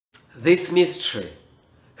This mystery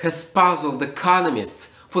has puzzled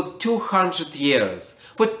economists for 200 years.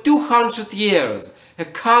 For 200 years,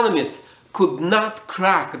 economists could not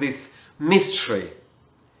crack this mystery,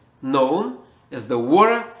 known as the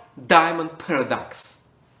water-diamond paradox.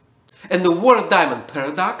 And the water-diamond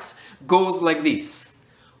paradox goes like this.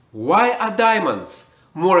 Why are diamonds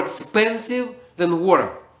more expensive than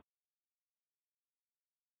water?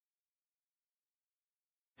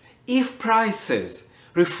 If prices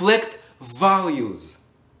reflect values,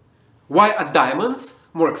 why are diamonds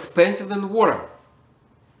more expensive than water?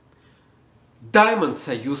 Diamonds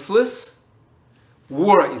are useless,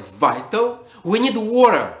 water is vital, we need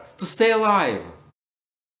water to stay alive.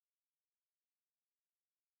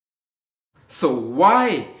 So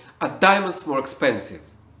why are diamonds more expensive?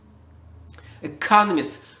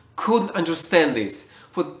 Economists couldn't understand this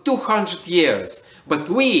for 200 years, but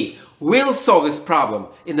we will solve this problem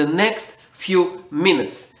in the next few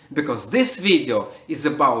minutes, because this video is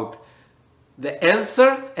about the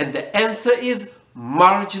answer, and the answer is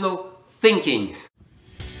marginal thinking.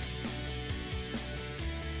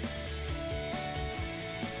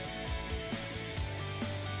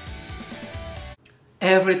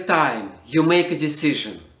 Every time you make a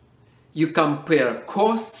decision, you compare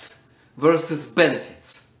costs versus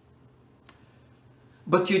benefits.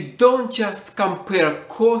 But you don't just compare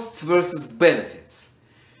costs versus benefits.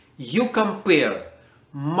 You compare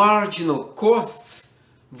marginal costs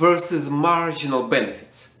versus marginal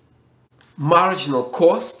benefits. Marginal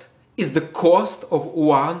cost is the cost of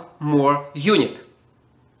one more unit.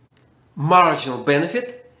 Marginal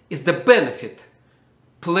benefit is the benefit,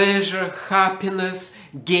 pleasure, happiness,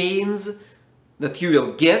 gains that you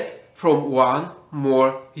will get from one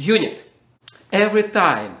more unit. Every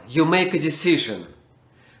time you make a decision,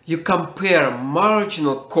 you compare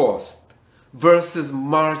marginal cost versus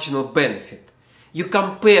marginal benefit. You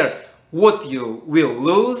compare what you will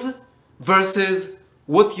lose versus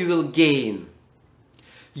what you will gain.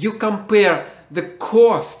 You compare the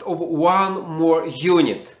cost of one more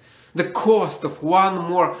unit, the cost of one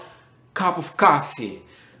more cup of coffee,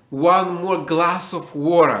 one more glass of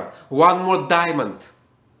water, one more diamond,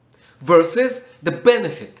 versus the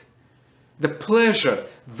benefit, the pleasure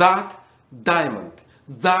that diamond,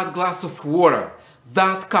 that glass of water,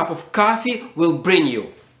 that cup of coffee will bring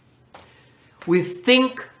you. We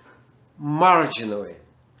think marginally.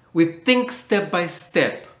 We think step by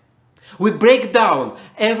step. We break down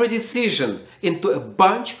every decision into a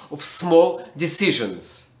bunch of small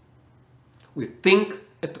decisions. We think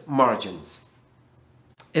at margins.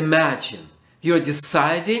 Imagine you're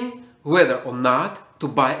deciding whether or not to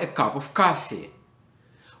buy a cup of coffee.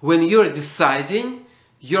 When you're deciding,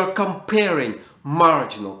 you're comparing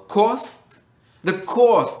marginal cost, the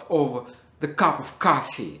cost of the cup of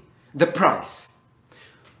coffee, the price,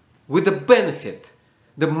 with the benefit,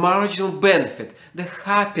 the marginal benefit, the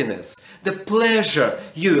happiness, the pleasure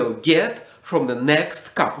you will get from the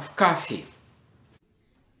next cup of coffee.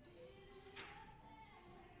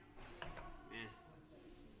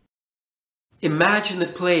 Imagine a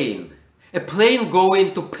plane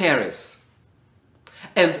going to Paris,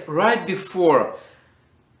 and right before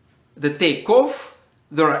the takeoff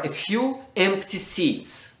there are a few empty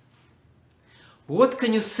seats. What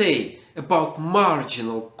can you say about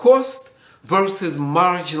marginal cost versus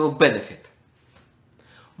marginal benefit?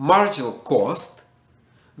 Marginal cost,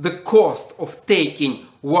 the cost of taking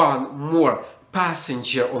one more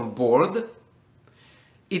passenger on board,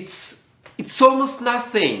 it's almost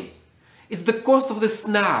nothing. It's the cost of the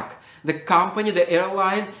snack the company, the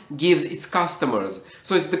airline, gives its customers.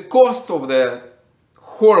 So it's the cost of the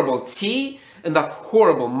horrible tea and that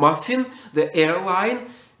horrible muffin the airline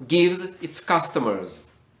gives its customers.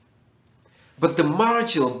 But the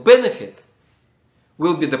marginal benefit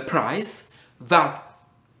will be the price that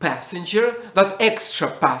passenger, that extra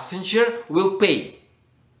passenger will pay,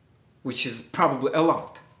 which is probably a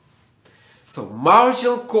lot. So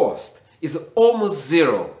marginal cost is almost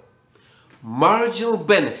zero. Marginal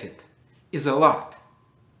benefit is a lot.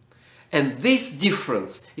 And this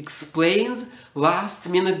difference explains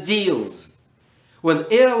last-minute deals, when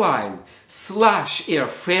airlines slash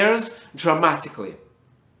airfares dramatically.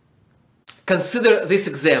 Consider this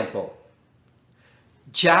example.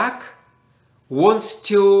 Jack wants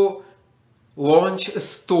to launch a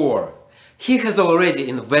store. He has already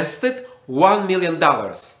invested $1 million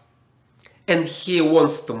and he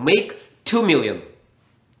wants to make $2 million.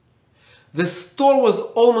 The store was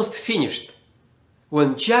almost finished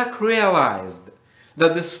when Jack realized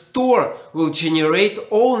that the store will generate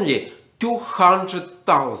only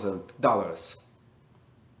 $200,000.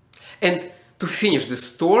 And to finish the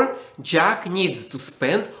store, Jack needs to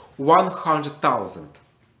spend 100,000.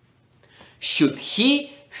 Should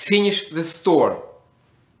he finish the store?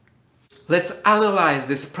 Let's analyze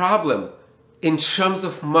this problem in terms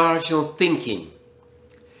of marginal thinking.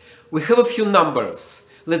 We have a few numbers.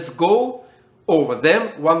 Let's go over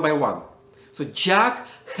them one by one. So Jack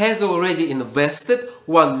has already invested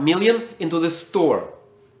 1 million into the store.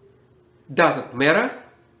 Does it matter?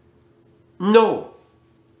 No.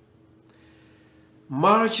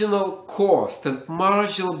 Marginal cost and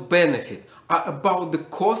marginal benefit are about the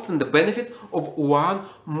cost and the benefit of one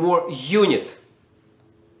more unit.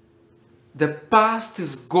 The past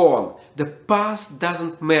is gone. The past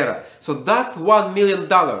doesn't matter. So that $1 million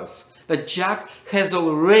that Jack has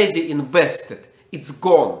already invested, it's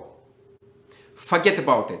gone. Forget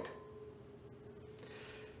about it.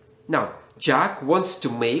 Now, Jack wants to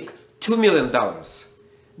make $2 million.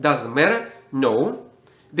 Doesn't matter? No,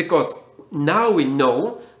 because now we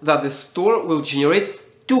know that the store will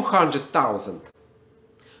generate 200,000.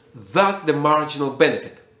 That's the marginal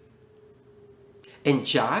benefit. And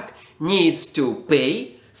Jack needs to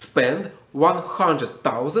spend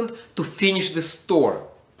 100,000 to finish the store.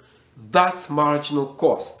 That's marginal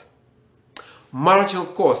cost. Marginal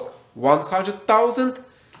cost 100,000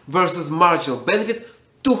 versus marginal benefit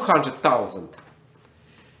 200,000.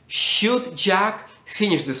 Should Jack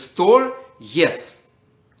finish the store? Yes,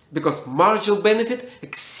 because marginal benefit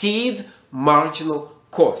exceeds marginal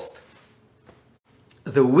cost.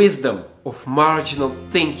 The wisdom of marginal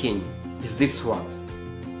thinking is this one.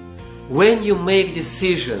 When you make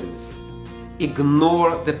decisions,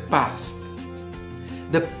 ignore the past.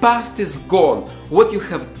 The past is gone. What you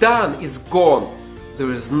have done is gone.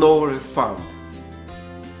 There is no refund.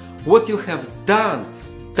 What you have done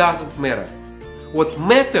doesn't matter. What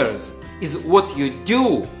matters is what you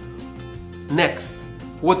do next,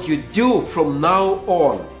 what you do from now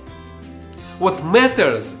on. What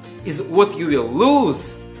matters is what you will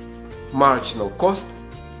lose, marginal cost,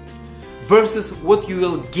 versus what you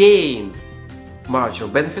will gain, marginal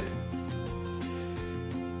benefit.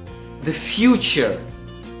 The future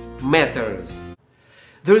matters.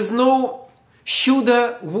 There is no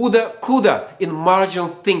shoulda, woulda, coulda in marginal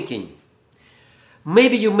thinking.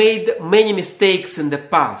 Maybe you made many mistakes in the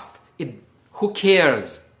past. Who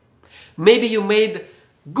cares? Maybe you made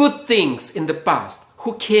good things in the past.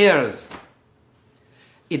 Who cares?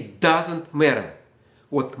 It doesn't matter.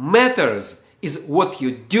 What matters is what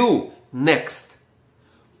you do next.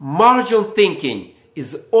 Marginal thinking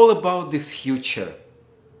is all about the future.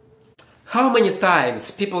 How many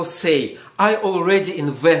times people say, I already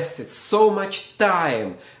invested so much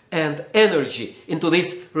time and energy into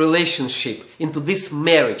this relationship, into this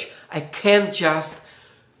marriage, I can't just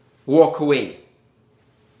walk away.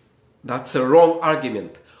 That's a wrong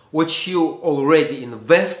argument. What you already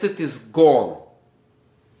invested is gone.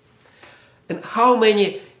 And how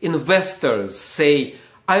many investors say,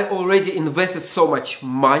 I already invested so much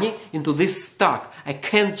money into this stock, I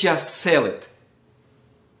can't just sell it.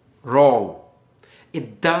 Wrong.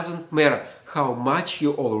 It doesn't matter how much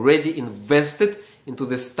you already invested into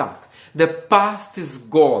the stock. The past is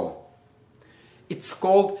gone. It's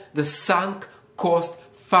called the sunk cost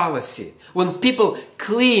fallacy. When people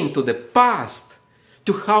cling to the past,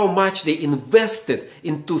 to how much they invested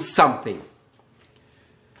into something,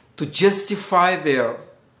 to justify their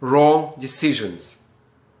wrong decisions.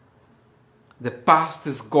 The past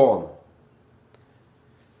is gone.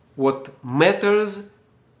 What matters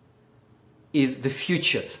is the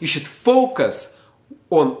future. You should focus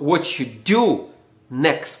on what you do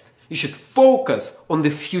next. You should focus on the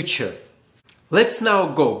future. Let's now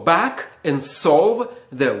go back and solve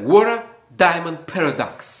the water-diamond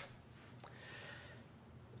paradox.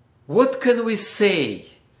 What can we say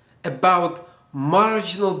about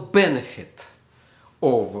marginal benefit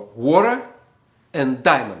of water and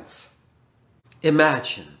diamonds?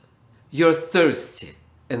 Imagine you're thirsty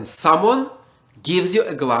and someone gives you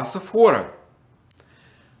a glass of water.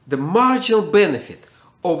 The marginal benefit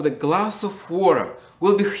of the glass of water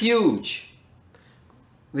will be huge.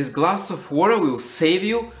 This glass of water will save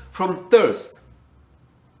you from thirst.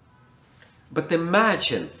 But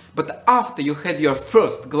imagine, after you had your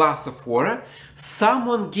first glass of water,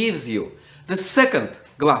 someone gives you the second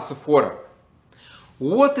glass of water.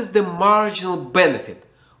 What is the marginal benefit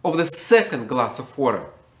of the second glass of water?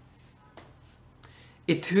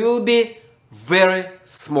 It will be very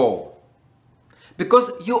small,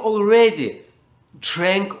 because you already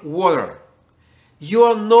drank water. You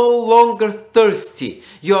are no longer thirsty.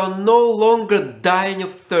 You are no longer dying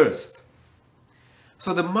of thirst.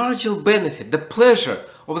 So the marginal benefit, the pleasure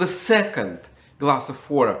of the second glass of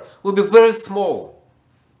water will be very small.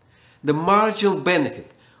 The marginal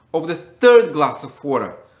benefit of the third glass of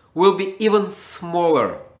water will be even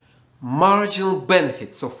smaller. Marginal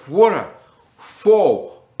benefits of water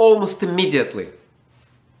fall almost immediately.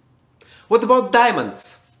 What about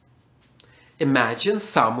diamonds? Imagine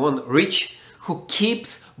someone rich who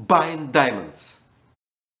keeps buying diamonds.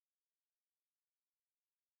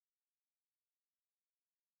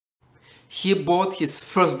 He bought his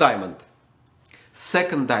first diamond,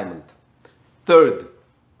 second diamond, third,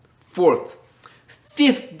 fourth,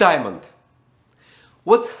 fifth diamond.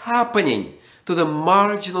 What's happening to the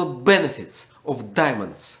marginal benefits of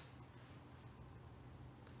diamonds?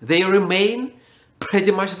 They remain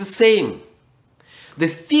pretty much the same. The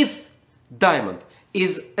fifth diamond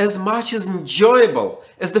is as much as enjoyable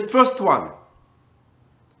as the first one.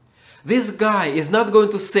 This guy is not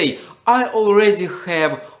going to say, I already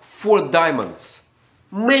have 4 diamonds.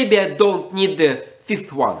 Maybe I don't need the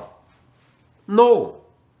 5th one. No.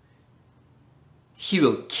 He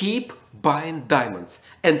will keep buying diamonds,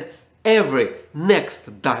 and every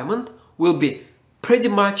next diamond will be pretty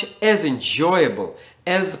much as enjoyable,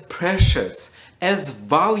 as precious, as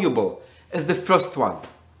valuable as the first one,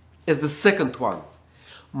 as the second one.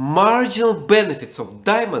 Marginal benefits of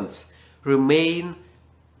diamonds remain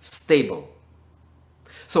stable.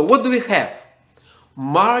 So what do we have?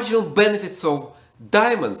 Marginal benefits of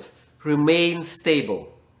diamonds remain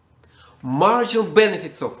stable. Marginal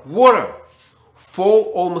benefits of water fall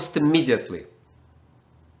almost immediately.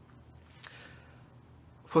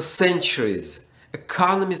 For centuries,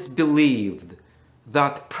 economists believed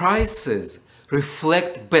that prices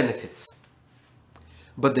reflect benefits.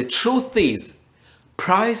 But the truth is,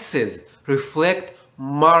 prices reflect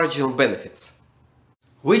marginal benefits.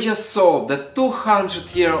 We just solved the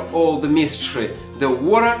 200-year-old mystery, the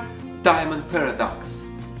water-diamond paradox.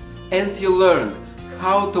 And you learned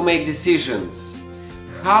how to make decisions,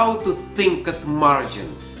 how to think at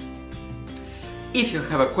margins. If you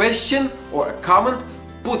have a question or a comment,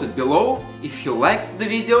 put it below. If you liked the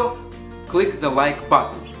video, click the like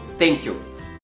button. Thank you.